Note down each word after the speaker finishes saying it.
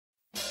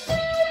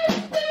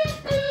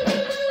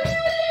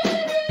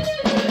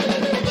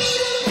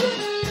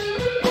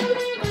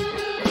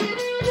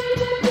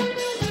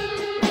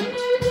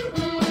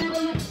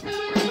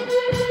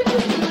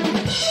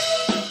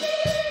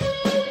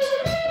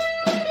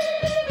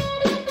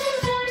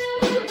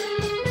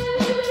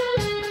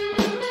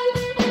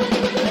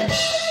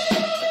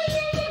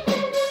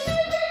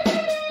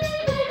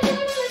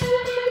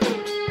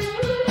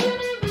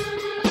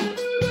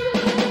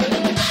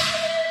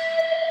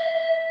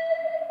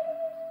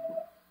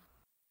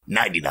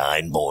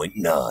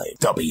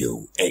99.9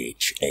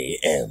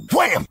 WHAM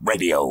Wham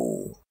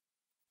Radio.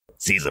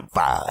 Season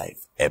 5,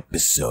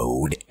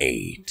 Episode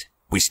 8.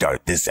 We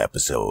start this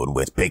episode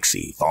with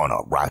Pixie, Fauna,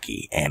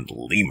 Rocky, and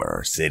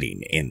Lemur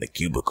sitting in the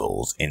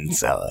cubicles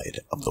inside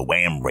of the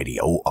Wham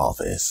Radio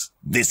office.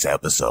 This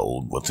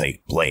episode will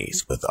take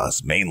place with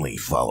us mainly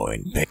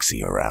following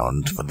Pixie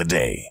around for the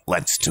day.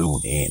 Let's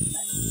tune in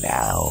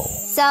now.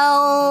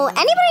 So,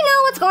 anybody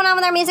know what's going on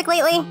with our music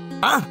lately?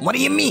 Huh? What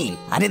do you mean?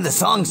 I did the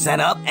song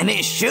setup and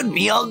it should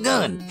be all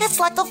good. It's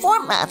like the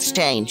format's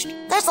changed.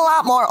 There's a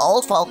lot more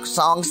old folk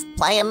songs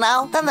playing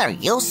now than there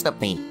used to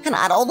be, and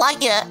I don't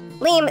like it.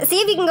 Liam, see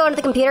if you can go into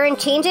the computer and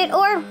change it,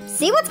 or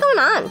see what's going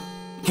on.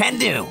 Can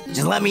do.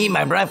 Just let me eat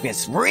my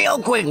breakfast real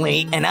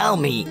quickly and I'll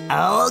be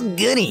all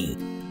goody.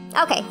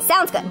 Okay,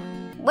 sounds good.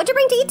 What'd you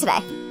bring to eat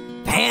today?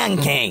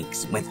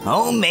 Pancakes with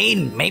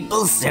homemade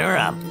maple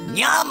syrup.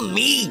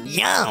 Yummy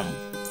yum.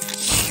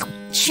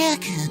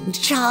 Chicken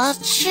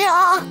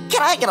cha-cha.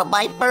 Can I get a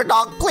bite, bird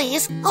dog,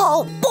 please?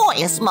 Oh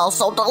boy, it smells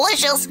so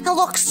delicious. It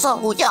looks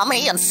so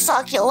yummy and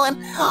succulent.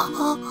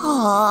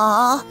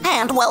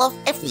 And well,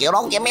 if you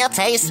don't give me a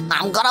taste,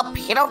 I'm gonna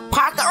Peter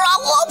Parker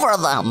all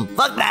over them.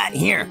 Fuck that.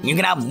 Here, you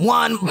can have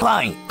one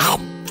bite.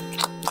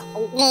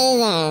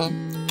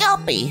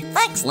 Gulpy.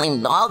 Thanks,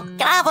 Lean Dog.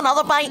 Can I have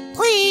another bite,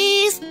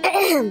 please?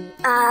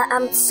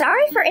 I'm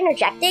sorry for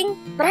interjecting,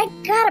 but I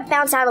gotta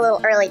bounce out a little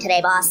early today,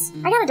 boss.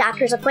 I got a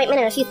doctor's appointment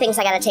and a few things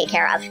I gotta take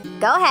care of.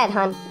 Go ahead,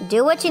 hun.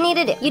 Do what you need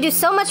to do. You do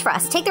so much for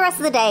us. Take the rest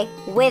of the day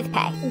with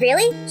pay.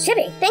 Really?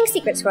 Chibi. Thanks,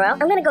 Secret Squirrel.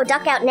 I'm gonna go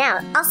duck out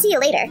now. I'll see you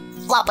later.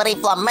 Floppity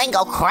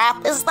flamingo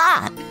crap is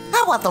that?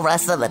 I want the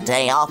rest of the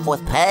day off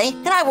with pay,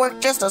 and I work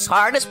just as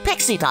hard as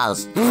Pixie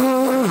does.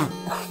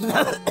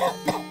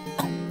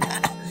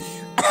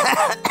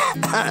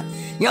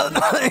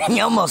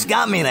 You almost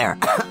got me there.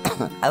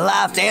 I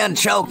laughed and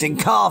choked and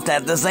coughed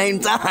at the same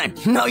time.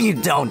 No, you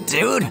don't,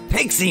 dude.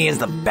 Pixie is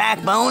the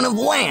backbone of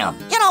Wham.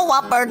 You know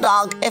what, bird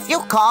dog? If you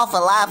cough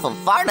and laugh and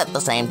fart at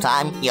the same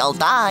time, you'll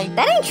die.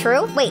 That ain't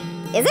true. Wait,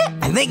 is it?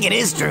 I think it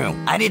is true.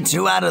 I did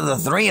 2 out of the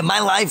 3 and my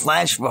life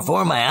flashed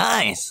before my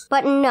eyes.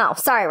 But no,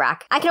 sorry,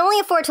 Rock. I can only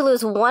afford to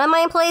lose one of my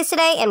employees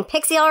today, and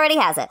Pixie already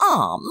has it.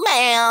 Oh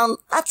man,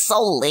 that's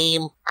so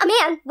lame.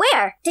 Man,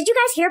 where? Did you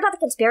guys hear about the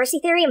conspiracy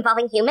theory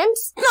involving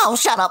humans? No,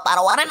 shut up, I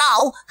don't want to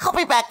know. I'll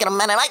be back in a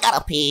minute, I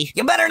gotta pee.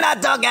 You better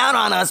not duck out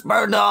on us,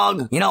 bird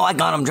dog. You know, I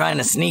got him trying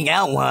to sneak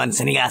out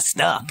once and he got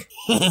stuck.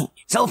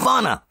 So,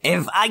 Fauna,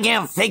 if I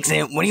can't fix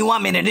it, what do you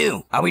want me to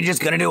do? Are we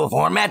just gonna do a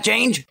format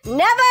change?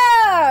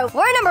 Never!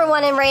 We're number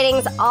 1 in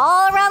ratings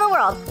all around the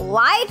world.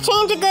 Why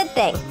change a good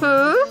thing,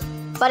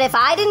 But if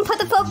I didn't put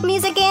the folk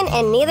music in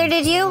and neither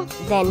did you,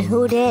 then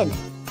who did?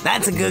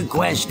 That's a good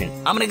question.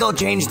 I'm gonna go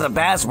change the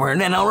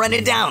password and I'll write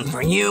it down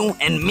for you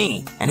and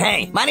me. And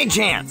hey, by any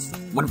chance,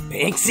 would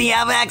Pixie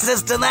have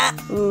access to that?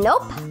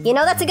 Nope. You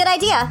know that's a good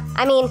idea.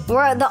 I mean,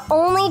 we're the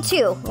only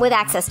 2 with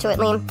access to it,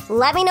 Liam.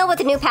 Let me know what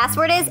the new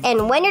password is,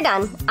 and when you're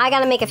done, I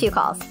gotta make a few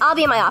calls. I'll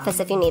be in my office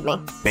if you need me.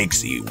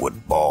 Pixie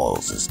would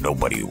balls as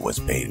nobody was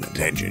paying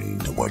attention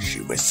to what she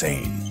was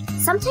saying.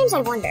 Sometimes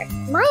I wonder,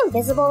 am I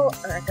invisible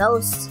or a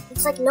ghost?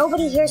 It's like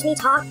nobody hears me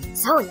talk.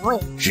 It's so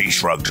annoying. She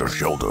shrugged her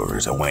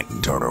shoulders and went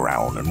and turned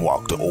around and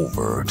walked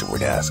over to her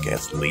desk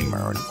as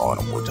Lemur and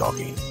Fauna were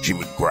talking. She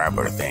would grab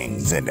her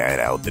things and head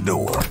out the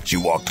door. She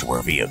walked to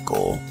her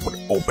vehicle, would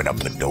open up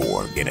the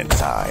door, get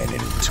inside,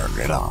 and turn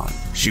it on.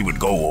 She would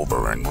go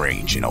over in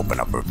rage and open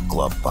up her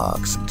glove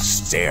box and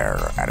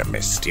stare at a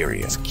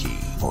mysterious key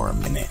for a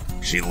minute.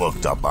 She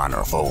looked up on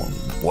her phone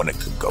what it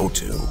could go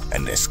to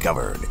and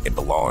discovered it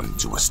belonged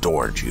to a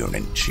storage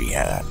unit she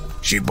had.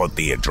 She put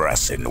the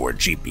address into her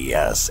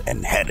GPS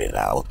and headed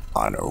out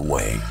on her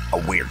way.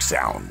 A weird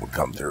sound would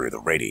come through the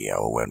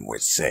radio and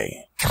would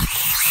say,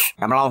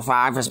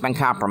 005 has been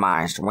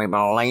compromised. We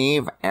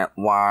believe it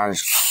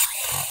was...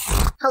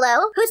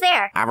 Hello? Who's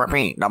there? I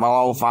repeat,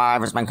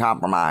 005 has been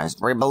compromised.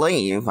 We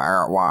believe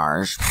it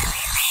was...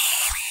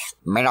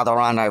 Meet at the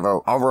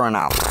rendezvous. Over and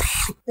out.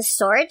 The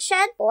storage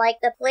shed?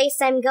 Like the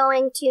place I'm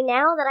going to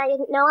now that I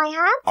didn't know I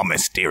had? a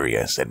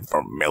mysterious and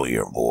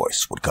familiar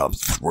voice would come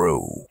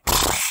through.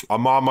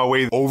 I'm on my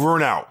way over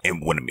and out.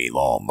 It wouldn't be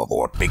long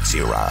before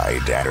Pixie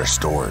arrived at her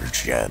storage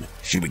shed.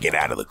 She would get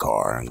out of the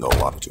car and go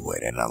up to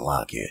it and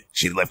unlock it.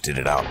 She lifted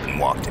it up and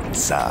walked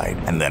inside,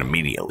 and then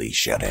immediately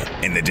shut it.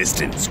 In the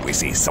distance, we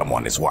see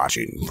someone is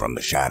watching from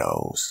the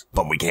shadows,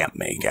 but we can't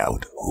make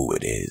out who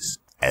it is.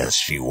 As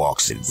she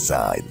walks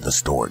inside the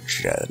storage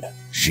shed,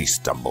 she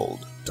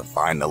stumbled to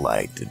find the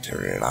light to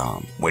turn it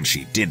on. When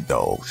she did,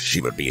 though, she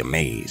would be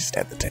amazed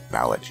at the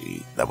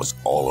technology that was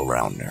all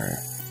around her.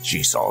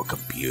 She saw a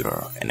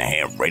computer and a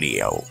ham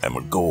radio and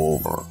would go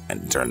over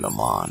and turn them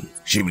on.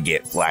 She would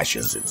get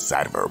flashes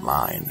inside of her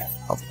mind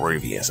of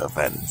previous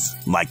events,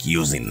 like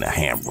using the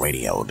ham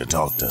radio to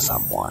talk to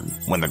someone.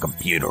 When the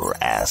computer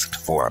asked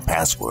for a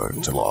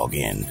password to log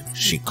in,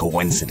 she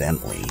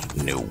coincidentally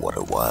knew what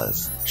it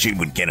was. She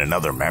would get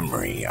another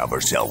memory of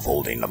herself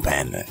holding a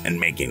pen and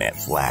making it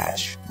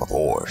flash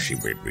before she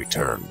would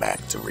return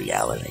back to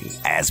reality.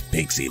 As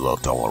Pixie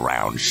looked all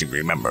around, she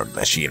remembered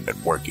that she had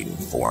been working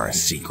for a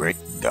secret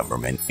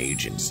government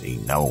agency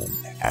known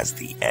as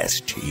the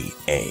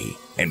SGA,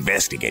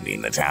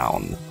 investigating the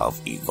town of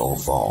Eagle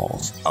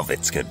Falls of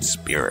its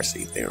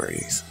conspiracy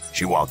theories.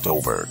 She walked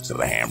over to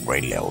the ham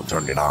radio,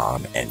 turned it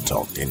on, and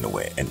talked into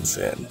it and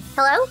said,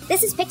 Hello?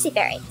 This is Pixie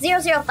Fairy,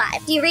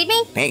 005. Do you read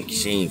me?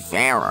 Pixie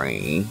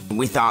Fairy?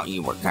 We thought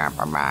you were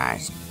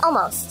compromised.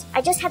 Almost.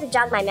 I just had to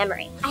jog my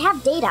memory. I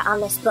have data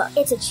on this book.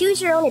 It's a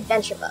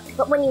choose-your-own-adventure book,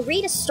 but when you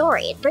read a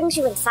story, it brings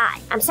you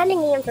inside. I'm sending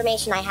the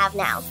information I have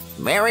now.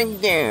 Very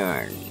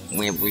good.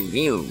 We've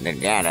reviewed the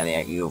data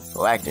that you've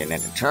collected and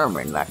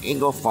determined that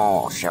Eagle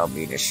Falls shall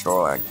be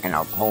destroyed and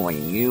are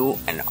pulling you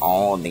and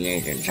all the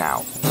agents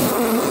out.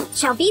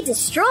 Shall be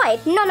destroyed?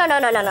 No.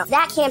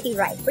 That can't be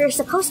right. We're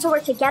supposed to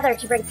work together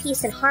to bring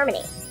peace and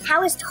harmony.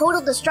 How is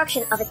total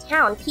destruction of a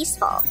town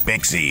peaceful?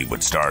 Pixie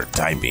would start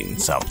typing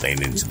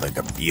something into the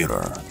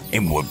computer.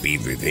 It would be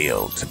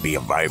revealed to be a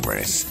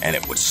virus, and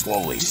it would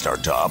slowly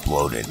start to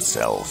upload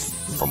itself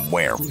from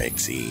where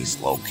Pixie's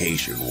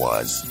location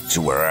was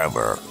to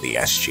wherever the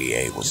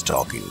SGA was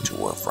talking to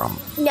her from.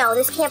 No,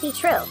 this can't be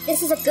true.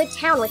 This is a good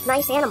town with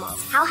nice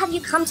animals. How have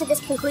you come to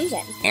this conclusion?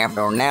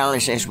 After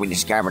analysis, we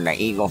discovered that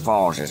Eagle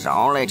Falls is the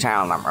only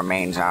town that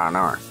remains on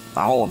Earth. The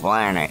whole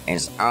planet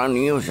is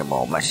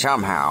unusable, but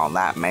somehow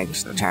that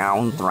makes the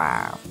town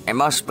thrive. It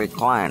must be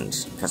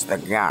cleansed, because the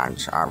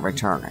gods are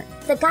returning.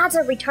 The gods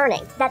are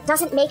returning. That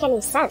doesn't make any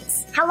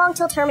sense. How long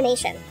till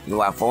termination? You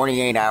have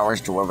 48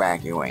 hours to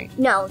evacuate.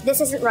 No, this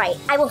isn't right.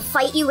 I will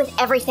fight you with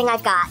everything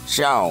I've got.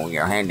 So,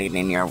 you're handing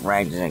in your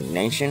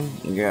resignation?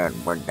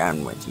 Good, we're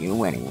done with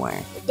you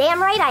anyway.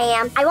 Damn right I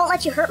am. I won't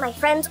let you hurt my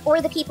friends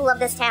or the people of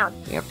this town.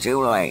 You're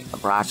too late. The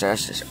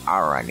process has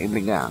already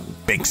begun.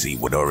 Pixie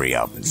would hurry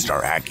up and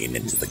start hacking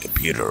into the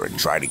computer and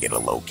try to get a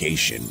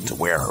location to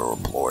where her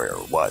employer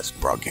was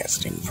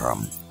broadcasting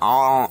from.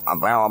 All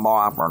available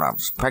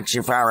operatives.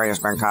 Pixie Fairy has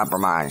been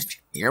compromised.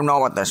 You know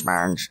what this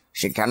means.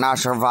 She cannot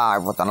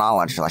survive with the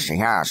knowledge that she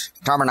has.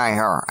 Terminate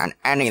her and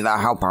any that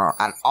help her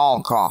at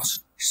all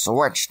costs.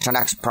 Switch to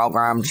next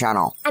program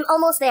channel. I'm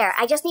almost there.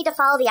 I just need to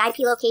follow the IP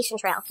location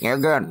trail. You're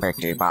good,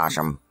 Pixie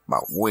Possum,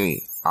 but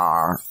we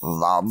are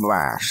the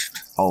best.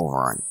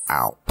 Over and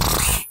out.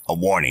 A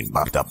warning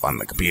popped up on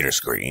the computer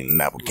screen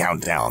that would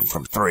count down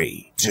from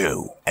 3,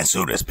 2. As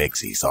soon as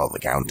Pixie saw the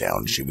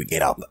countdown, she would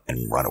get up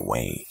and run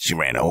away. She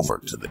ran over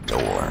to the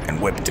door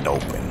and whipped it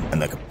open,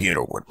 and the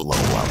computer would blow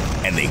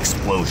up, and the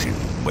explosion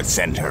would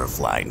send her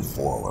flying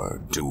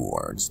forward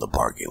towards the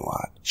parking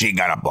lot. She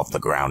got up off the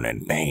ground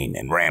in pain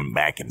and ran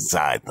back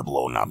inside the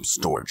blown-up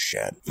storage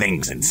shed.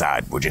 Things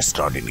inside were just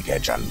starting to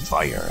catch on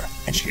fire,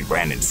 and she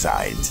ran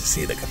inside to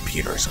see the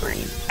computer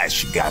screen. As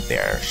she got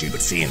there, she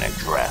would see an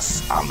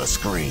address on the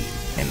screen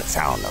in the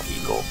town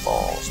of Eagle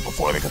Falls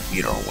before the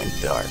computer went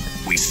dark.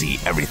 We see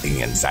everything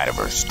inside of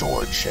her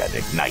storage shed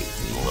ignite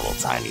in the little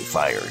tiny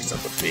fires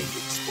of the big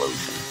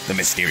explosion. The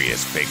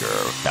mysterious figure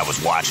that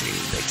was watching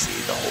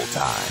Pixie the whole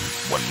time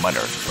would mutter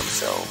to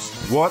themselves,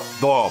 What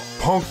the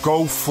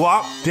punko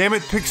flop? Damn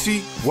it,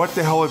 Pixie. What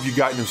the hell have you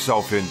gotten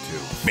yourself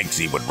into?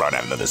 Pixie would run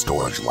out of the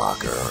storage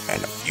locker,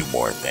 and a few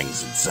more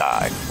things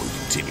inside would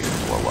continue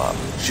to blow up.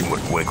 She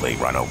would quickly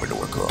run over to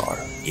her car,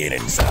 get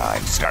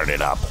inside, start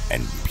it up,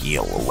 and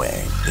peel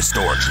away. The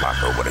storage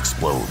locker would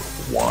explode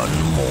one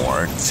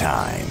more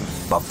time,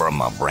 but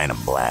from a random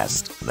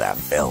blast that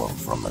fell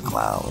from the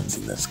clouds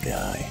in the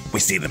sky. We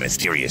see the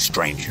mysterious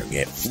stranger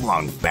get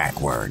flung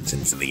backwards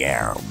into the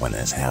air when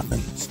this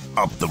happens.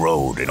 Up the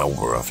road and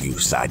over a few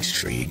side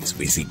streets,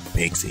 we see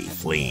Pixie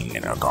fleeing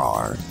in her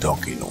car,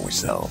 talking to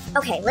herself.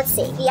 Okay, let's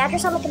see. The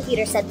address on the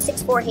computer said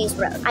 64 Hayes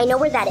Road. I know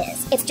where that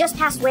is. It's just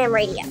past WHAM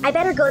Radio. I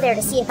better go there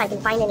to see if I can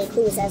find any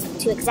clues as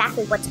to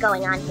exactly what's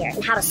going on here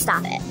and how to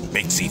stop it.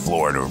 Pixie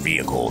floored her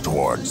vehicle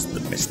towards the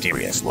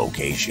mysterious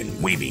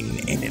location,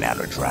 weaving in and out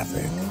of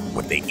traffic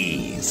with the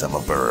ease of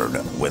a bird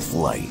with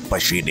flight.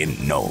 But she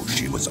didn't know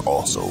she was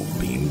also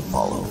being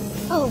followed.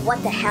 Oh,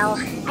 what the hell.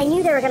 I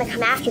knew they were going to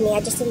come after me. I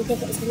just didn't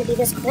think it was going to be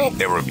this quick.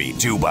 There would be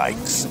 2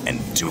 bikes and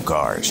 2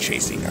 cars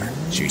chasing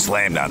her. She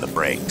slammed on the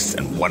brakes,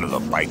 and one of the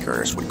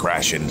bikers would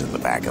crash into the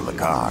back of the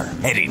car,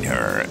 hitting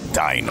her,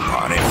 dying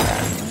upon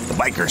impact. The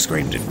biker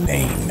screamed in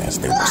pain as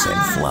they were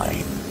sent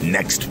flying.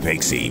 Next,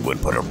 Pixie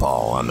would put her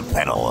paw on the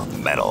pedal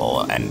of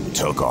metal and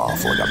took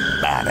off like a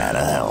bat out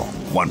of hell.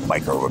 One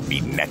biker would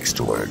be next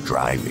to her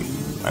driving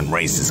and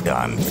raise his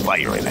gun,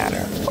 firing at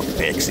her. But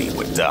Pixie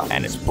would duck,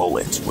 and his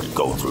bullets would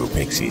go through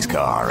Pixie's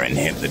car and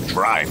hit the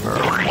driver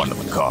of one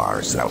of the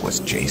cars that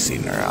was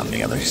chasing her on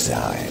the other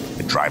side.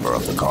 The driver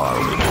of the car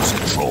would lose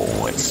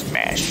control and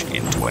smash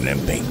into an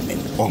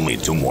embankment. Only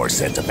 2 more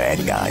sets of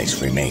bad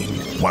guys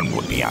remained. One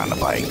would be on the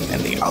bike,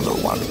 and the other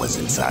one was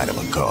inside of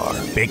a car.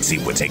 Pixie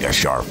would take a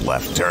sharp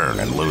left turn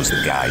and lose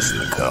the guys in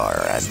the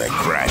car as they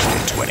crashed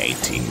into an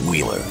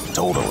 18-wheeler,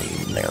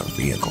 totaling their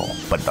vehicle.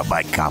 But the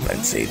bike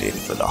compensated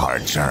for the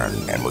hard turn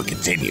and would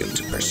continue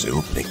to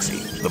pursue Pixie.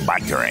 The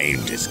biker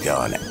aimed his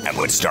gun and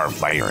would start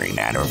firing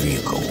at her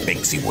vehicle.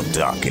 Pixie would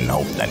duck and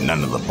hope that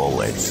none of the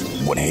bullets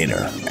would hit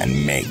her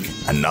and make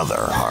another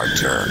hard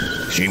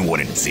turn. She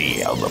wouldn't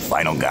see how the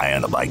final guy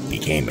on the bike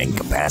became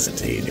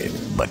incapacitated,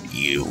 but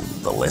you,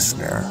 the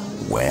listener,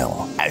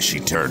 well, as she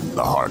turned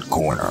the hard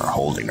corner,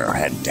 holding her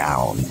head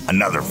down,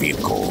 another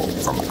vehicle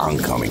from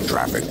oncoming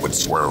traffic would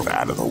swerve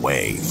out of the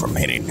way from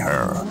hitting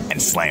her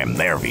and slam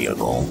their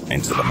vehicle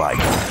into the bike,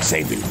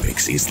 saving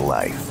Pixie's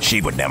life. She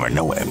would never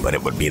know it, but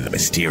it would be the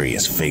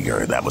mysterious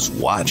figure that was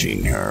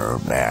watching her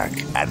back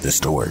at the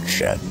storage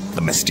shed. The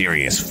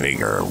mysterious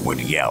figure would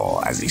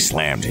yell as he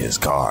slammed his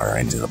car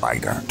into the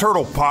biker.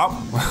 Turtle Pop.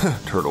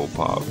 Turtle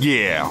Pop.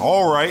 Yeah,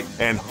 alright.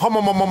 And hum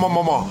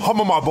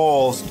my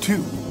balls,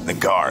 too. The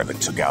car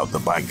that took out the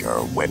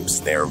biker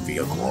whips their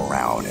vehicle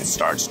around and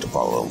starts to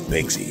follow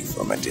Pixie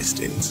from a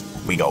distance.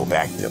 We go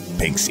back to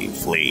Pixie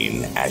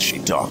fleeing as she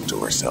talked to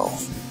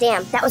herself.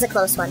 Damn, that was a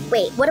close one.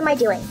 Wait, what am I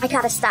doing? I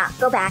gotta stop,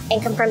 go back,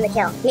 and confirm the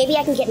kill. Maybe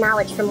I can get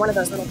knowledge from one of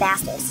those little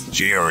bastards.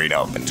 She hurried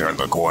up and turned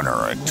the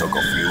corner and took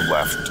a few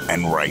left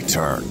and right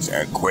turns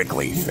and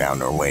quickly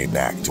found her way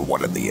back to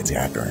one of the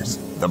attackers.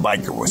 The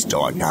biker was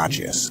still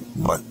unconscious,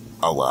 but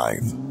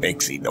alive.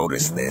 Pixie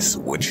noticed this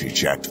when she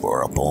checked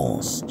for a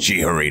pulse.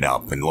 She hurried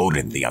up and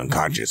loaded the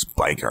unconscious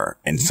biker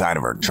inside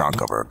of her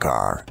trunk of her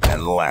car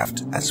and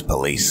left as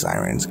police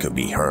sirens could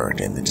be heard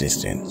in the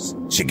distance.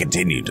 She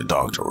continued to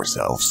talk to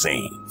herself,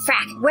 saying,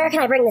 Frack, where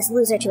can I bring this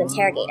loser to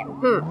interrogate him?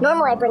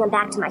 Normally I bring him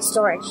back to my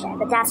storage shed,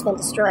 but that's been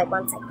destroyed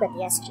once I quit the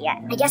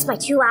SGA. I guess my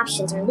 2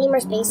 options are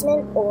Lemur's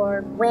basement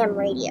or Wham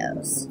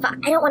Radios. Fuck,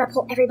 I don't want to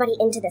pull everybody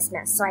into this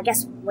mess, so I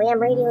guess Wham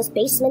Radio's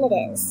basement it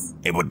is.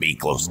 It would be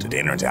close to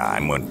dinner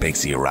time when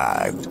Pixie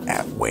arrived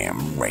at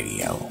Wham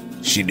Radio.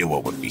 She knew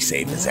it would be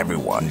safe as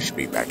everyone should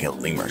be back at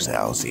Lemur's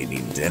house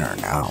eating dinner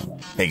now.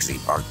 Pixie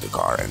parked the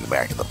car in the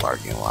back of the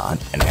parking lot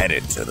and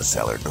headed to the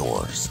cellar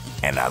doors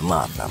and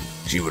unlocked them.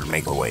 She would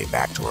make her way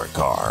back to her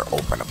car,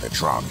 open up the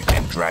trunk,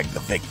 and drag the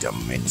victim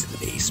into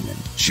the basement.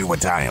 She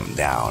would tie him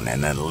down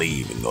and then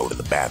leave and go to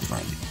the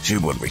bathroom. She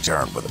would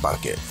return with a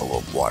bucket full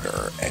of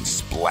water and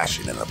splash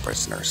it in the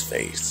prisoner's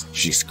face.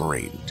 She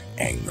screamed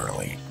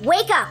angrily.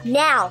 Wake up,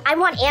 now! I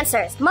want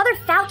answers! Mother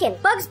Falcon!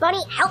 Bugs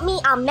Bunny, help me,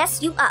 I'll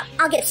mess you up!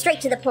 I'll get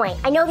straight to the point.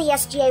 I know the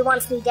SGA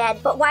wants me dead,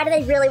 but why do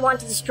they really want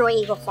to destroy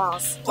Eagle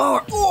Falls?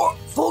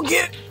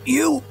 Forget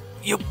you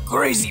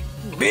crazy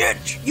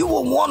bitch. You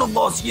were one of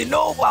us, you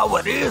know how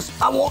it is.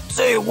 I won't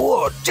say a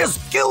word. Just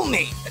kill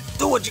me and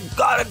do what you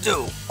gotta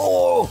do.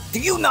 Or do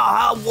you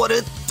know what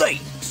it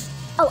takes?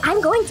 Oh,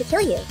 I'm going to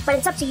kill you, but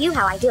it's up to you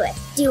how I do it.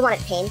 Do you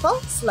want it painful,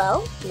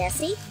 slow,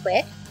 messy,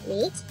 quick,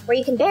 neat, where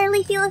you can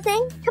barely feel a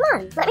thing? Come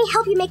on, let me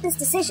help you make this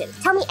decision.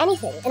 Tell me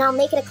anything, and I'll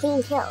make it a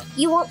clean kill.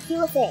 You won't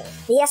feel a thing.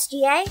 The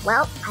SGA?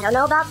 Well, I don't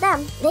know about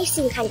them. They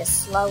seem kinda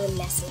slow and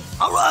messy.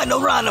 Alright.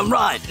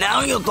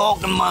 Now you're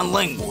talking my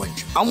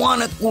language. I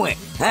want it quick.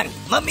 Heck,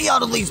 let me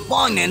out of these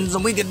findings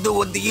and we can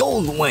do it the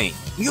old way.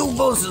 You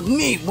versus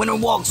me. Winner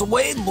walks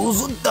away,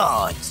 loser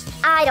dies.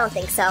 I don't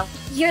think so.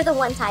 You're the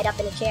one tied up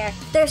in a chair.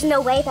 There's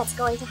no way that's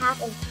going to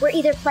happen. We're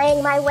either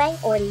playing my way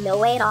or no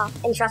way at all.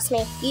 And trust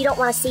me, you don't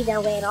want to see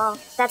no way at all.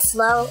 That's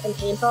slow and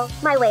painful.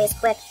 My way is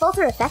quick. Both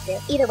are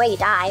effective. Either way you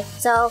die.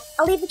 So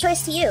I'll leave the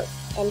choice to you.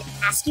 And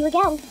ask you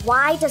again,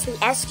 why does the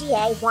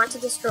SGA want to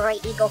destroy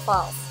Eagle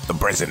Falls? The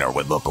prisoner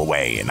would look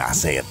away and not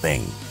say a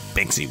thing.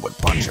 Pixie would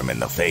punch him in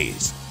the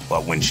face.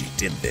 But when she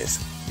did this,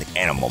 the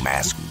animal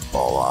mask would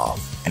fall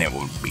off, and it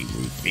would be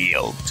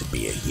revealed to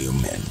be a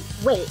human.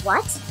 Wait,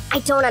 what? I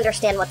don't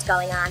understand what's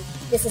going on.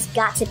 This has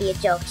got to be a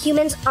joke.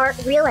 Humans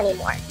aren't real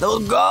anymore. The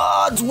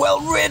gods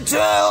will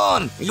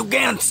return! You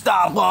can't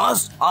stop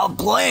us. Our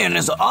plan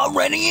is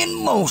already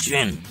in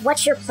motion.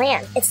 What's your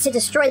plan? It's to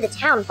destroy the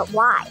town, but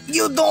why?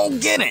 You don't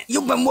get it.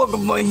 You've been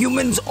working for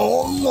humans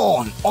all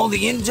along. All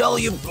the intel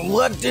you've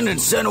collected and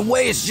sent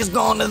away is just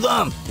gone to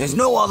them. There's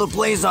no other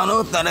place on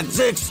Earth that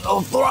exists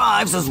or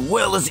thrives as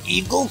well as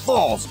Eagle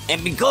Falls.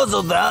 And because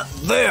of that,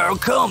 they're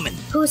coming.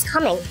 Who's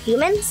coming?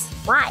 Humans?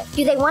 Why?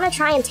 Do they want to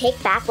try and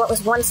take back what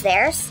was once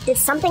theirs? Did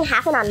something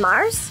happen on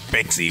Mars?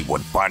 Pixie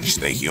would punch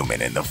the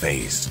human in the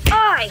face.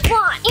 I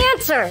want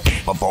answers!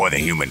 Before the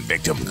human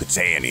victim could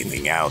say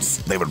anything else,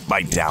 they would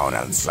bite down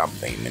on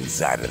something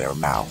inside of their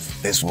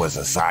mouth. This was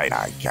a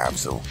cyanide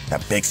capsule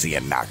that Pixie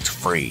had knocked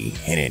free,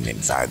 hidden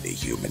inside the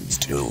human's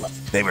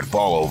tooth. They would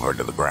fall over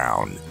to the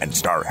ground and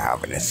start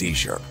having a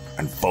seizure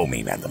and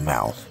foaming at the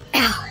mouth.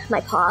 Ow,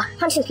 my paw.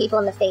 Punching people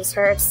in the face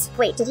hurts.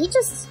 Wait, did he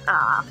just...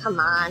 Aw, come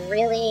on,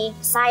 really?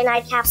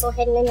 Cyanide capsule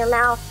hidden in your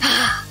mouth?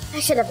 I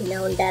should have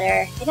known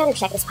better. I better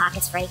check his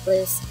pockets for any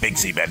clues.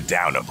 Pixie bent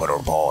down to put her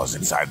paws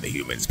inside the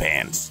human's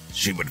pants.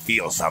 She would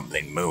feel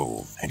something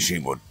move, and she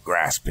would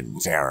grasp in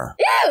terror.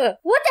 Ew!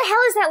 What the hell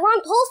is that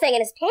long pole thing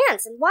in his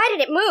pants, and why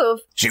did it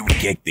move? She would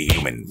kick the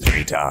human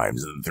 3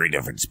 times in 3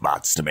 different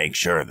spots to make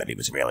sure that he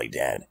was really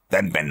dead.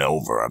 Then bend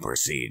over and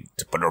proceed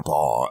to put her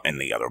paw in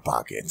the other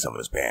pockets of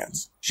his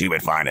pants. She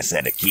would find a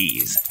set of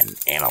keys and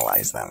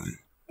analyze them.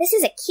 This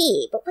is a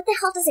key, but what the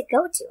hell does it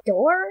go to?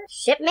 Door?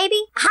 Ship,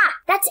 maybe? Aha!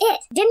 That's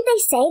it! Didn't they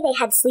say they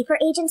had sleeper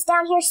agents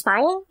down here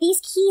spying?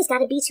 These keys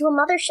gotta be to a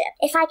mothership.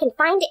 If I can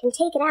find it and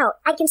take it out,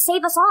 I can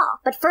save us all.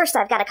 But first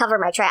I've gotta cover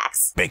my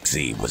tracks.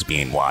 Pixie was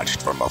being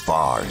watched from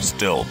afar,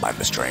 still by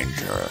the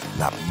stranger,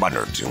 that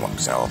muttered to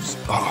himself.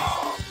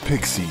 Oh,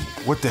 Pixie,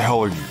 what the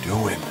hell are you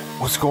doing?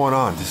 What's going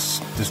on?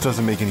 This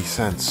doesn't make any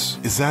sense.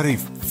 Is that a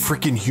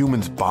freaking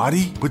human's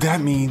body? But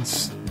that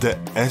means the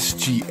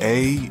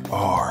SGA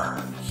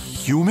are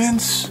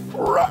humans?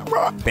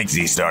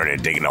 Pixie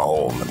started digging a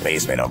hole in the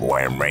basement of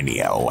WHAM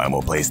Radio and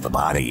replaced the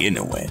body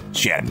into it.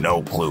 She had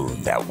no clue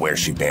that where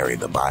she buried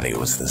the body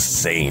was the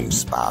same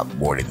spot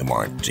where the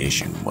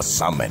mortician was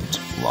summoned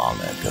long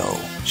ago.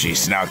 She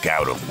snuck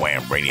out of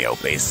WHAM Radio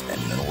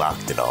basement and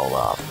locked it all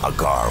up. A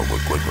car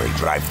would quickly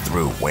drive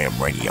through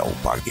WHAM Radio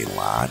parking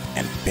lot,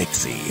 and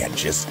Pixie had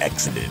just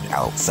exited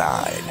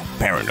outside.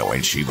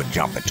 Paranoid, she would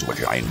jump into a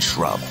giant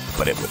shrub,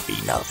 but it would be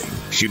nothing.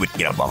 She would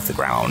get up off the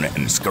ground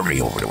and scurry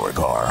over to her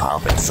car,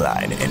 hop inside,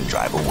 and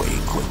drive away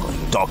quickly,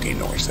 talking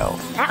to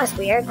herself. That was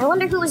weird. I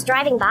wonder who was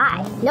driving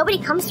by. Nobody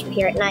comes through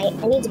here at night.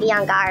 I need to be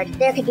on guard.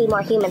 There could be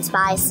more human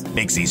spies.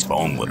 Pixie's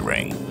phone would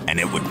ring, and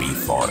it would be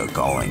Fauna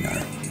calling her.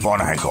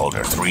 Fauna had called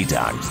her 3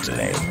 times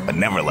today, but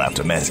never left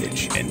a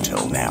message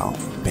until now.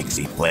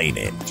 Pixie played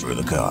it through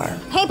the car.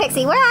 Hey,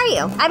 Pixie, where are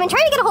you? I've been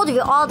trying to get a hold of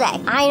you all day.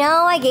 I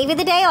know I gave you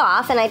the day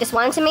off, and I just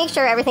wanted to make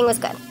sure everything was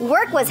good.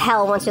 Work was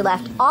hell once you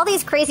left. All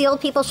these crazy old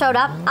people showed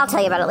up. I'll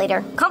tell you about it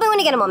later. Call me when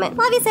you get a moment.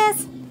 Love you,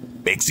 sis.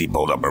 Pixie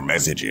pulled up her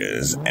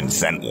messages and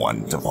sent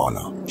one to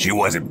Fauna. She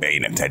wasn't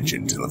paying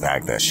attention to the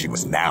fact that she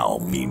was now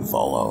being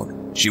followed.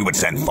 She would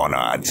send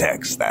Fauna a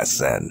text that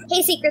said,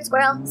 Hey, Secret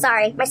Squirrel.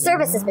 Sorry, my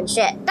service has been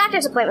shit.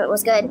 Doctor's appointment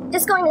was good.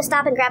 Just going to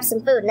stop and grab some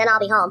food, and then I'll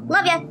be home.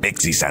 Love ya.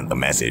 Pixie sent the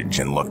message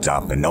and looked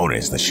up and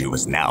noticed that she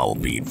was now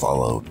being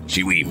followed.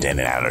 She weaved in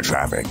and out of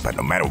traffic, but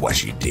no matter what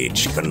she did,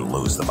 she couldn't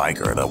lose the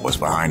biker that was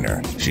behind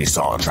her. She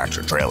saw a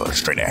tractor trailer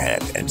straight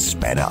ahead and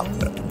sped up.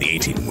 The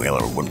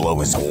 18-wheeler would blow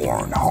his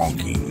horn,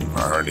 honking for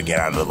her to get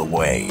out of the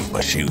way,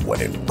 but she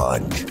wouldn't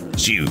budge.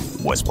 She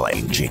was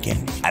playing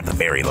chicken. At the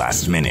very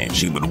last minute,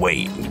 she would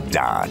wait and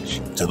dodge.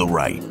 To the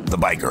right, the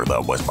biker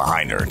that was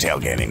behind her,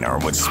 tailgating her,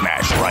 would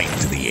smash right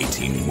into the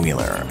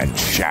 18-wheeler and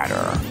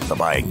shatter the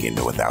bike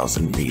into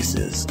 1,000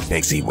 pieces.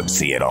 Pixie would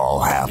see it all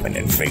happen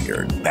and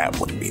figured that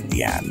would be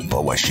the end.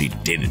 But what she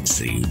didn't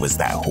see was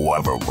that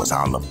whoever was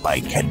on the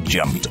bike had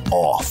jumped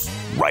off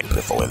right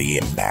before the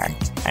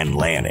impact and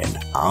landed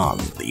on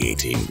the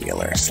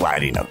 18-wheeler,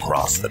 sliding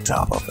across the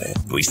top of it.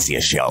 We see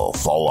a shell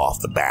fall off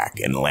the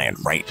back and land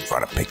right in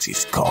front of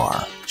Pixie's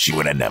car. She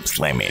would end up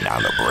slamming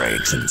on the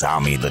brakes, and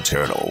Tommy the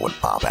turtle would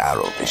pop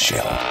out of his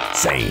shell,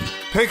 saying,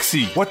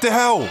 Pixie, what the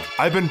hell?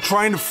 I've been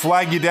trying to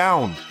flag you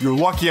down. You're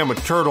lucky I'm a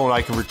turtle and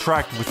I can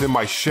retract within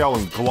my shell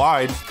and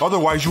glide.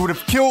 Otherwise, you would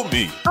have killed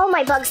me. Oh,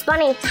 my Bugs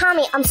Bunny.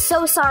 Tommy, I'm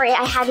so sorry.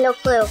 I had no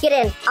clue. Get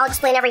in. I'll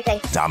explain everything.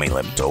 Tommy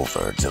limped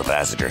over to the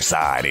passenger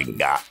side and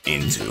got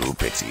into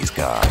Pixie's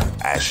car.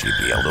 As she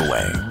peeled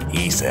away,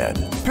 he said,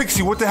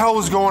 Pixie, what the hell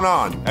is going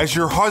on? As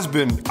your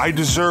husband, I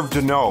deserve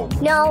to know.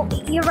 No,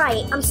 you're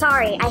right. I'm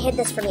sorry. I hid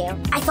this from you.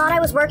 I thought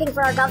I was working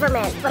for our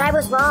government, but I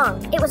was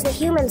wrong. It was the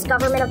humans'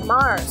 government of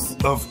Mars.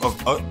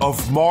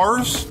 Of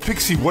Mars?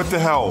 Pixie, what the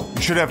hell?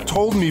 You should have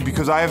told me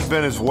because I have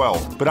been as well,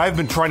 but I've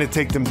been trying to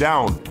take them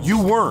down. You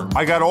weren't.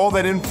 I got all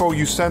that info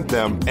you sent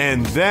them,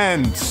 and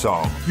then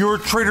some. You're a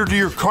traitor to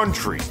your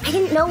country. I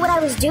didn't know what I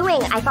was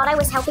doing. I thought I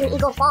was helping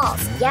Eagle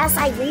Falls. Yes,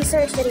 I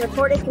researched and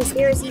reported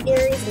conspiracy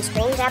theories and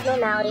strange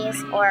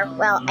abnormalities. Or,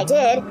 well, I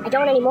did. I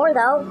don't anymore,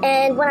 though.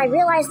 And when I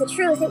realized the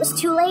truth, it was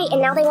too late,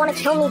 and now they want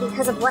to kill me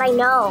because of what I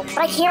know. But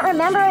I can't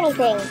remember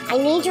anything. I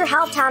need your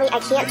help, Tommy. I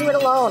can't do it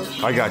alone.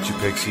 I got you,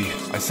 Pixie.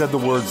 I said the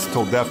words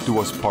till death do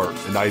us part,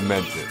 and I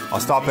meant it.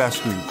 I'll stop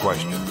asking you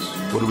questions.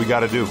 What do we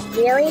gotta do?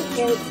 Really?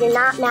 You're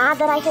not mad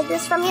that I hid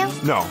this from you?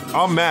 No,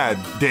 I'm mad,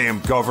 damn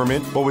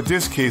government. But with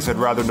this case, I'd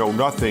rather know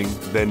nothing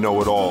than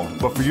know it all.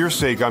 But for your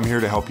sake, I'm here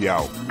to help you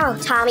out. Oh,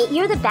 Tommy,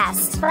 you're the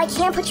best. But I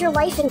can't put your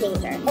life in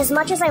danger. As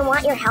much as I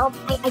want your help,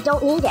 I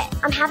don't need it.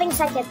 I'm having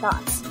second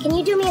thoughts. Can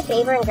you do me a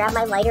favor and grab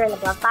my lighter in the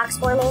glove box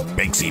for me?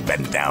 Pixie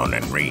bent down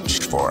and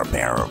reached for a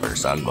pair of her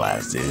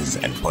sunglasses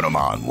and put them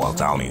on while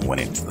Tommy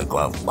went into the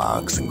glove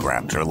box and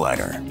grabbed her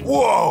lighter.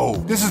 Whoa!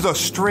 This is a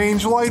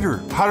strange lighter.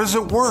 How does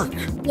it work?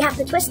 You have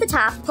to twist the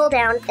top, pull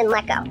down, and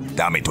let go.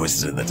 Tommy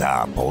twisted the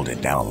top, pulled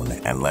it down,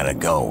 and let it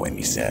go, and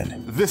he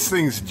said, This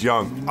thing's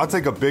junk. I'll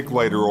take a Bic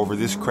lighter over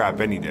this crap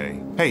any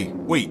day. Hey,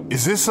 wait,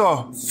 is this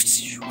A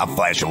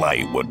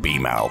flashlight would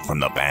beam out from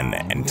the pen,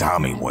 and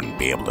Tommy wouldn't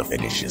be able to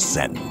finish his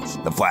sentence.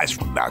 The flash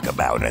would knock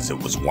about as it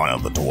was one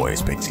of the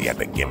toys Pixie had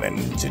been given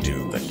to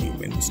do the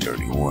human's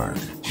dirty work.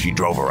 She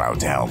drove around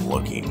town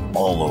looking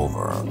all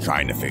over,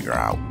 trying to figure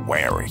out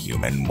where a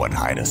human would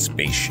hide a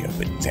spaceship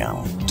in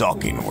town,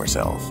 talking to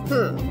herself.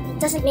 It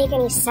doesn't make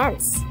any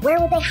sense. Where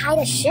would they hide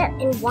a ship,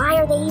 and why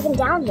are they even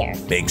down here?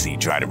 Pixie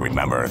tried to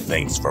remember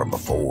things from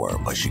before,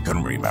 but she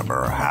couldn't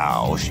remember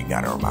how she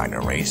got her mind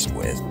erased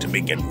with to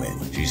begin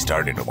with. She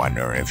started to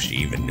wonder if she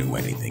even knew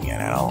anything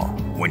at all,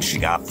 when she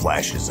got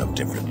flashes of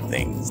different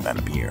things that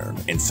appeared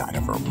inside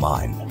of her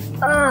mind.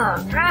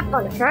 Oh, crap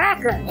on a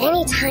cracker.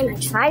 Anytime I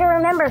try to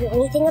remember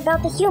anything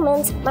about the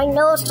humans, my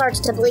nose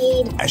starts to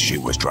bleed. As she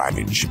was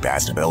driving, she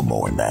passed a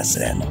billboard that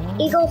said,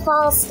 Eagle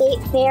Falls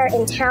State Fair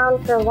in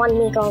town for 1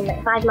 week only,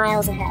 5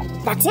 miles ahead.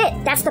 That's it.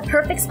 That's the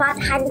perfect spot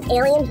to hide an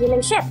alien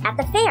human ship at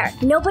the fair.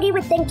 Nobody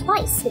would think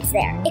twice it's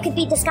there. It could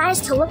be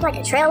disguised to look like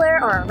a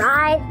trailer or a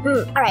ride.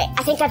 Alright,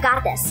 I think I've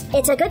got this.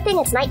 It's a good thing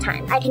it's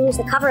nighttime. I can use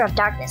the cover of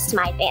darkness to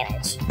my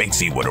advantage.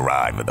 Pixie would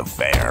arrive at the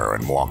fair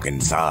and walk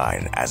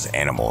inside as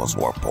animals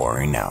were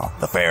pouring out.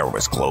 The fair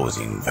was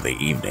closing for the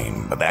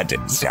evening, but that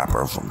didn't stop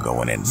her from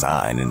going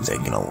inside and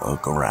taking a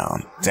look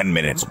around. 10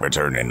 minutes were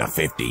turned into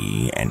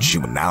 50, and she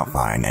would not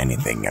find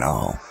anything at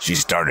all. She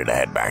started to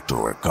head back to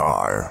her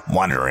car,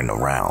 wandering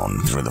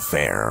around through the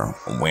fair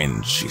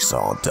when she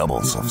saw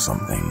doubles of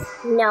something.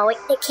 No, it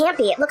can't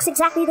be. It looks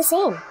exactly the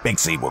same.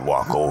 Pixie would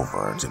walk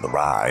over to the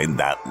ride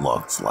that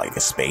looked like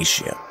a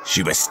spaceship.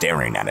 She was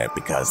staring at it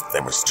because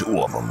there was 2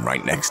 of them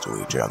right next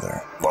to each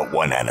other, but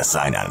one had a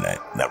sign on it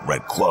that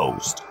read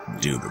closed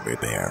due to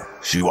repair.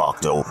 She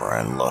walked over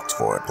and looked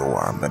for a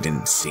door, but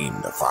didn't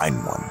seem to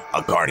find one.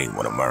 A guardian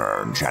would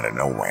emerge out of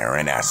nowhere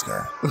and ask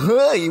her,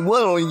 Hey,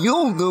 what are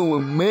you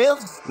doing,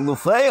 miss? The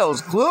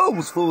fair's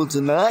closed for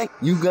tonight.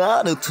 You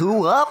got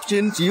 2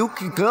 options. You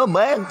can come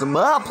back to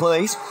my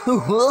place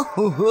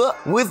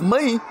with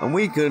me, and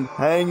we could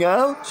hang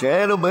out,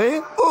 chat a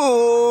bit,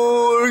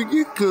 or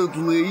you could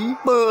leave,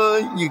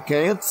 but you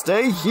can't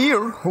stay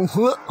here.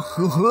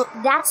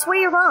 That's where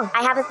you're wrong.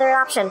 I have a third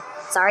option.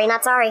 Sorry,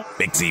 not sorry.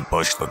 Pixie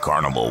pushed the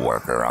carnival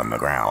worker on the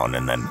ground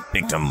and then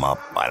picked him up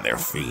by their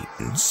feet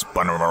and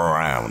spun him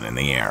around in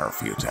the air a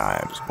few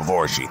times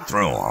before she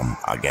threw him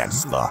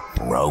against the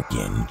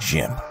broken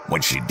ship.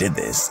 When she did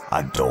this,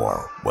 a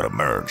door would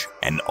emerge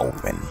and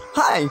open.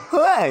 Hey,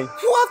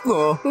 what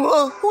the?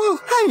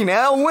 Hey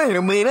now, wait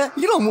a minute.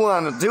 You don't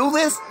want to do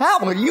this? How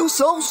are you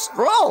so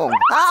strong?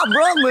 I'll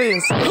run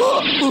this.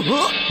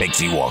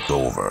 Pixie walked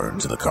over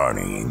to the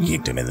carny and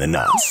kicked him in the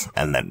nuts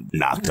and then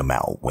knocked him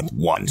out with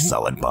one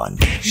solid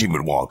punch. She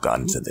would walk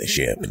onto the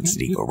ship and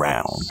sneak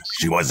around.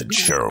 She wasn't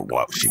sure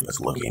what she was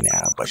looking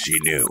at, but she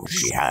knew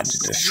she had to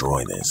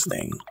destroy this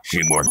thing. She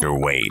worked her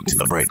way to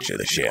the bridge of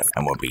the ship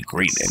and would be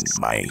greeted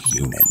by a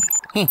human.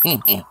 I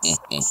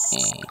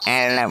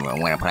love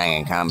it when a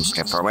plan comes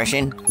to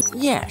fruition.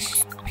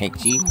 Yes,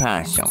 Pixie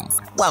Possum.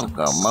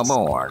 Welcome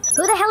aboard.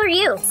 Who the hell are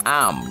you?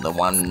 I'm the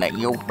one that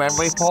you've been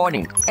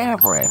reporting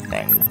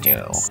everything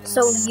to.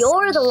 So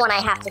you're the one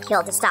I have to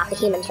kill to stop the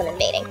humans from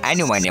invading. I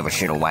knew I never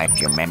should have wiped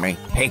your memory.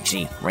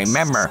 Pixie,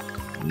 remember,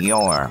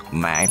 you're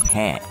my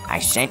pet. I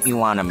sent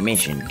you on a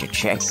mission to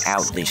check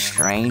out the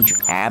strange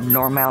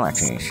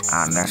abnormalities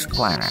on this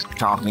planet.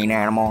 Talking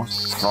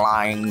animals,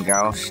 flying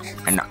ghosts,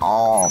 an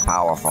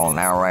all-powerful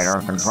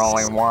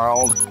narrator-controlling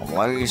world.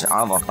 These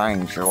are the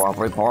things you have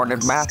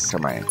reported back to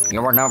me.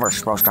 You were never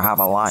supposed to have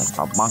a life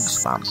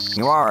amongst them.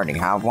 You already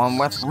have one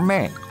with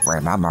me,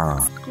 remember?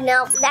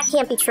 No, that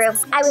can't be true.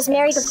 I was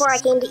married before I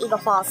came to Eagle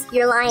Falls.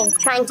 You're lying,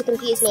 trying to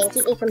confuse me and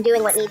keep me from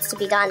doing what needs to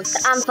be done.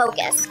 But I'm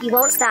focused. You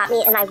won't stop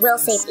me, and I will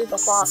save Eagle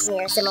Falls from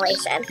your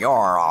assimilation.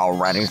 You're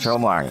already too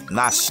late.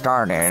 That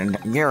started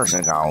years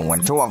ago when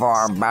 2 of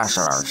our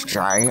ambassadors,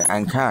 Jay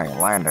and Kay,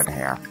 landed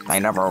here. They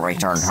never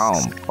returned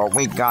home, but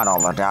we got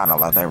all the data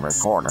that they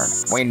recorded.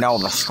 We know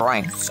the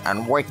strengths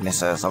and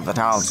weaknesses of the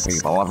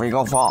townspeople of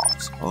Eagle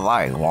Falls.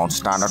 They won't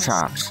stand a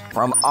chance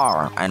from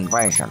our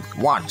invasion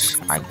once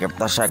I give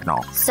the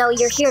signal. So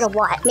you're here to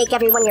what? Make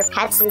everyone your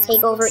pets and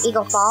take over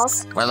Eagle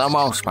Falls? For the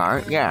most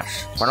part,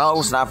 yes. For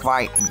those that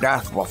fight,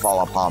 death will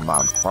fall upon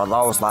them. For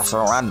those that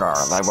surrender,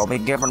 they will be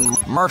given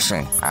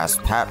mercy as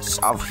pets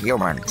of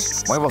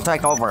humans. We will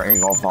take over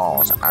Eagle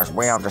Falls as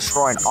we have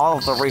destroyed all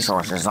of the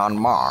resources on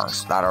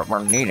Mars that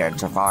were needed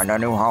to find a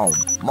new home.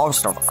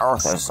 Most of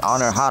Earth is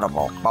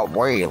uninhabitable, but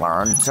we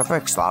learned to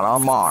fix that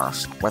on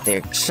Mars, with the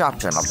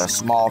exception of the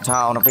small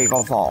town of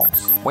Eagle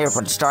Falls. We have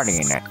been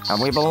studying it,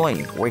 and we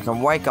believe we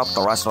can wake up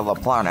the rest of the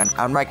planet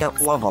and make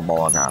it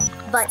livable again.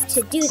 But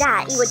to do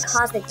that, you would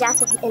cause the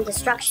death and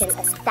destruction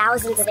of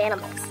thousands of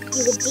animals.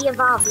 You would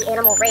de-evolve the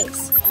animal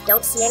race. You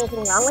don't see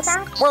anything wrong with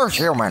that? We're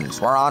humans.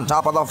 We're on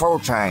top of the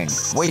food chain.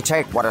 We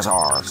take what is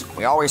ours.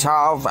 We always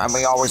have, and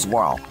we always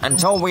will.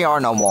 Until we are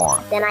no more.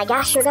 Then I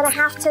guess you're gonna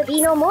have to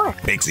be no more.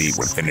 Pixie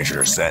would finish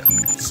her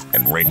sentence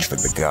and reach for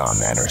the gun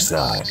at her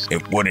side.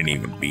 It wouldn't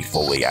even be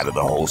fully out of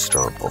the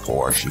holster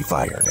before she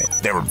fired it.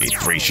 There would be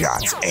 3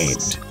 shots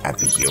aimed at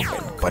the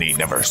human, but he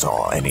never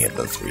saw any of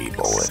the 3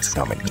 bullets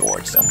coming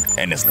towards him.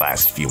 In his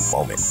last few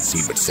moments,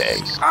 he would say,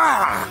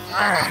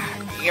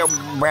 You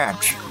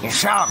bitch. You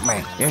shot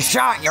me. You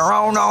shot your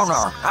own owner.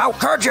 How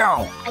could you?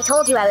 I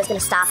told you I was gonna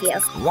stop you.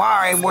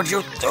 Why would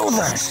you do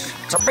this?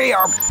 To be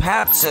our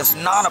pets is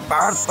not a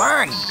bad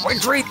thing. We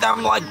treat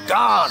them like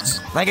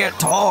gods. They get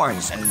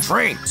toys and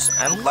treats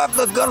and live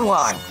the good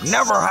life,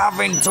 never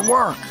having to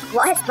work.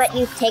 What? But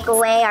you take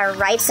away our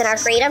rights and our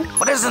freedom?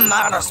 But isn't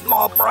that a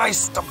small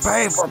price to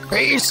pay for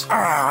peace?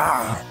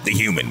 The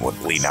human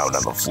would lean out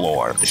on the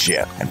floor of the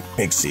ship, and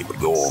Pixie would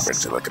go over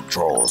to the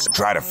controls to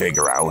try to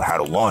figure out how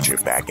to launch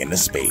it back into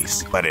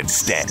space, but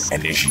instead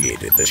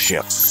initiated the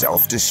ship's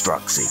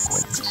self-destruct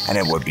sequence, and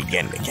it would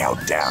begin to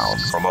count down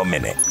from a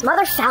minute.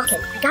 Mother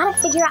Falcon, I gotta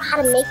figure out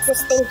how to make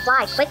this thing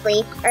fly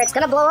quickly, or it's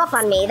gonna blow up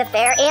on me, the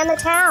fair, and the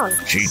town.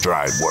 She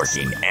tried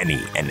working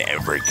any and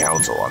every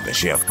console on the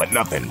ship, but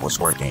nothing was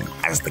working.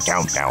 As the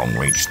countdown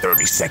reached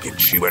 30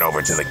 seconds, she went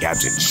over to the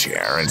captain's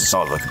chair and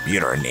saw the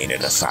computer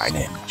needed a sign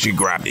in. She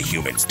grabbed the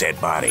human's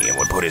dead body and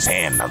would put his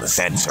hand on the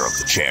sensor of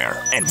the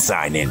chair and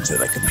sign into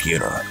the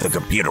computer. The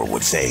computer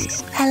would say,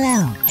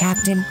 Hello,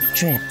 Captain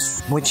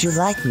Trips. Would you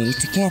like me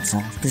to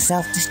cancel the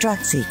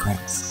self-destruct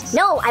sequence?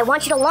 No, I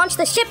want you to launch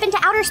the ship into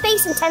outer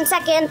space in 10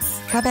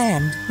 seconds.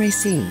 Command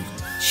received.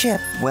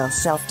 Ship will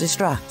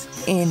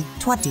self-destruct in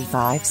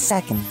 25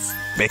 seconds.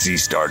 Pixie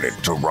started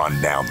to run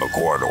down the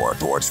corridor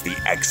towards the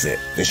exit.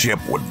 The ship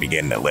would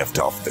begin to lift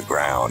off the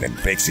ground, and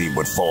Pixie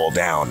would fall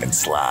down and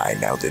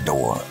slide out the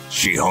door.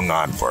 She hung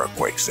on for a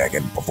quick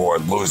second before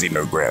losing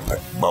her grip,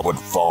 but would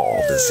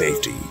fall to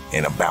safety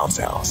in a bounce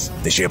house.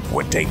 The ship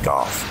would take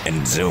off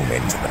and zoom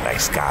into the night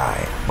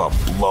sky, but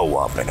blow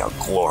up in a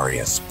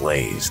glorious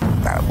blaze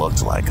that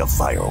looked like a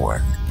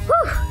firework.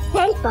 Whew,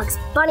 thank Bugs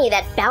Bunny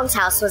that bounce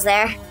house was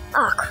there.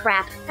 Oh,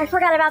 crap. I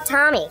forgot about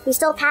Tommy. He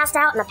still passed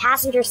out in the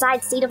passenger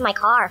side seat of my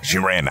car. She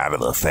ran out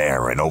of the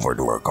fair and over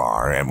to her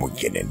car and would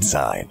get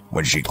inside.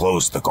 When she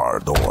closed the car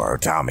door,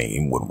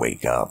 Tommy would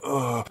wake up.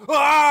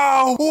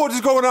 What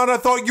is going on? I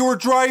thought you were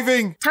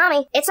driving.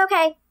 Tommy, it's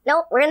okay.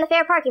 Nope, we're in the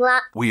fair parking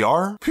lot. We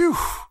are? Phew.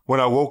 When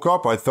I woke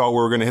up, I thought we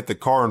were going to hit the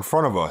car in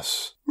front of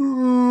us.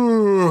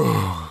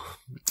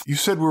 You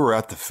said we were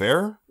at the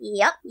fair?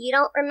 Yep, you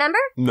don't remember?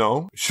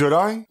 No. Should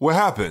I? What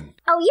happened?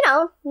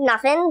 Oh,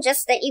 nothing.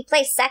 Just that you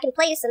placed second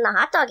place in the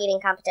hot dog eating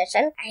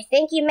competition. I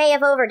think you may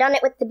have overdone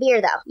it with the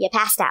beer, though. You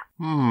passed out.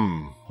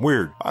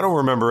 Weird. I don't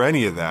remember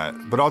any of that,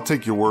 but I'll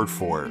take your word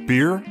for it.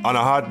 Beer on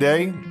a hot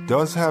day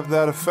does have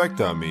that effect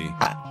on me.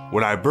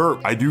 When I burp,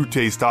 I do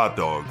taste hot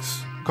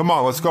dogs. Come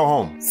on, let's go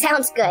home.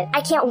 Sounds good.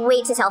 I can't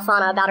wait to tell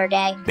Fauna about her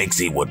day.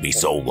 Pixie would be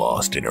so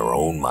lost in her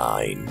own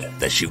mind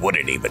that she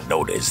wouldn't even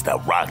notice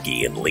that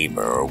Rocky and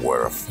Lemur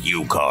were a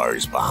few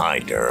cars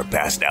behind her,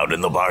 passed out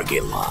in the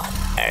parking lot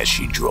as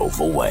she drove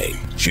away.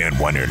 She had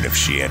wondered if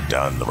she had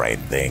done the right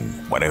thing.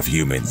 What if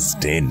humans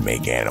did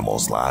make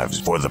animals' lives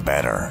for the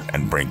better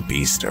and bring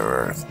peace to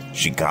Earth?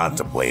 She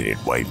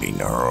contemplated wiping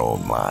her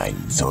own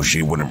mind so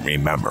she wouldn't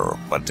remember,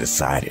 but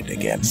decided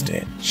against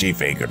it. She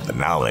figured the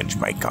knowledge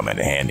might come in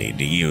handy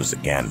to use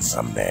again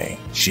someday.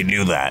 She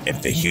knew that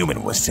if the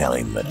human was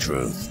telling the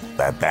truth,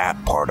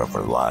 that part of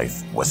her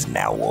life was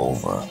now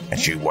over, and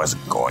she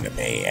wasn't going to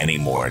pay any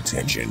more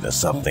attention to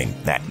something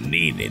that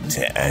needed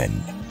to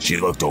end. She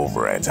looked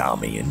over at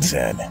Tommy and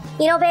said,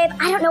 Babe,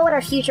 I don't know what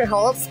our future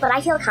holds, but I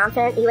feel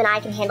confident you and I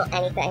can handle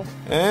anything.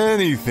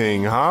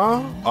 Anything,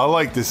 huh? I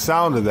like the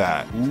sound of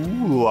that.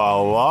 Ooh la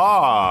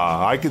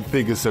la. I could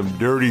think of some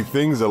dirty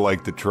things I'd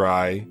like to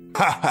try.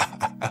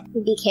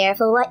 Be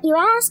careful what you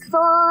ask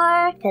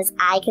for, because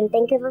I can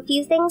think of a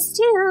few things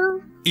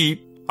too.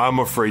 Eat. I'm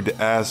afraid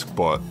to ask,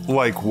 but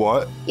like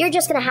what? You're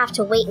just gonna have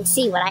to wait and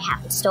see what I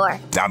have in store.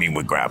 Tommy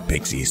would grab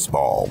Pixie's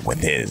ball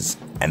with his,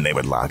 and they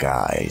would lock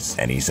eyes,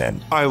 and he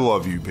said, I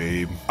love you,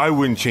 babe. I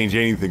wouldn't change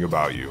anything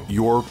about you.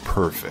 You're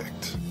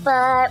perfect.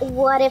 But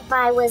what if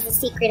I was a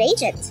secret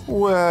agent?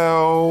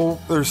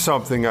 Well, there's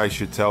something I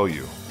should tell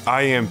you.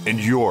 I am, and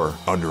you're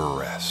under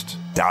arrest.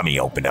 Tommy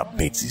opened up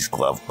Pixie's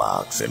glove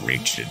box and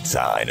reached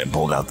inside and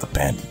pulled out the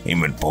pen. He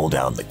would pull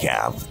down the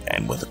cap,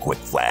 and with a quick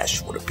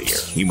flash would appear.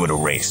 He would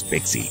erase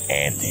Pixie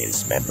and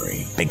his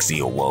memory. Pixie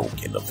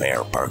awoke in the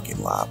fair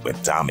parking lot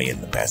with Tommy in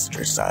the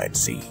passenger side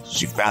seat.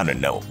 She found a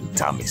note in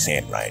Tommy's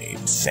handwriting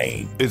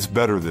saying, It's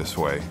better this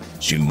way.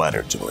 She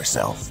muttered to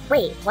herself.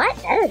 Wait, what?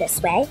 Better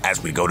this way?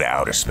 As we go to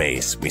outer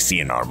space, we see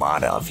an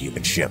armada of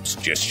human ships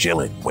just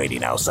chilling,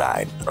 waiting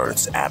outside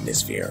Earth's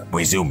atmosphere.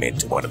 We zoom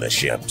into one of the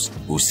ships,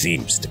 who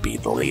seems to be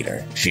the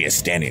leader. She is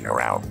standing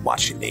around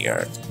watching the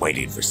earth,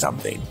 waiting for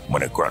something,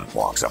 when a grunt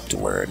walks up to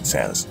her and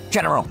says,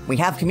 General, we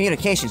have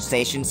communication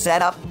stations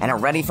set up and are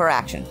ready for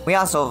action. We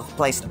also have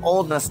placed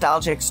old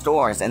nostalgic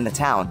stores in the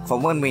town for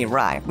when we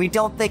arrive. We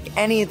don't think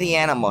any of the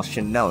animals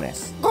should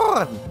notice.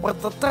 Good.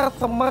 With the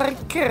death of my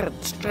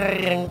kids,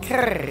 Jay and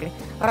Kay,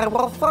 I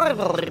will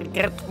finally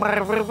get my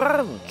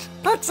revenge.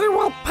 Pixie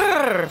will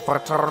pay for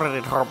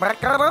turning her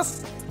back on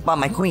us. But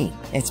my queen,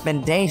 it's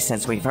been days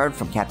since we've heard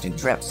from Captain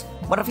Trips.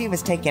 What if he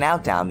was taken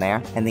out down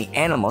there and the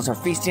animals are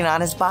feasting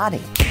on his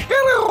body? Get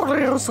over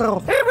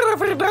yourself. Even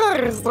if he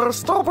dies, there's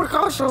still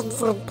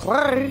precautions in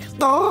play.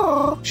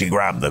 Duh. She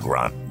grabbed the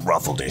grunt,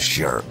 ruffled his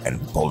shirt,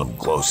 and pulled him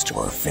close to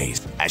her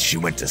face. As she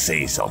went to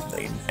say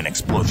something, an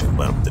explosion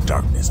lit up the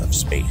darkness of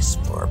space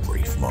for a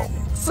brief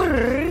moment.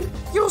 See?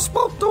 You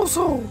spoke too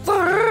soon.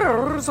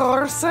 There's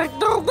our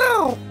signal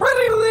now.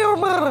 Ready,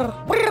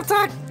 Leomana. We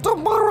attack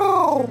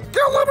tomorrow.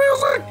 Kill the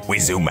music. We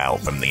zoom out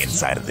from the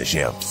inside of the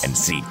ship and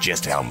see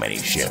just how many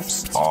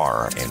ships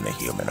are in the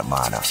human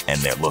Amana, and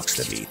there looks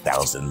to be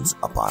thousands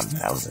upon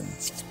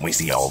thousands. We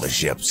see all the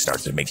ships start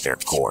to make their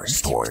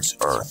course towards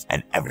Earth,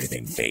 and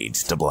everything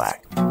fades to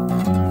black.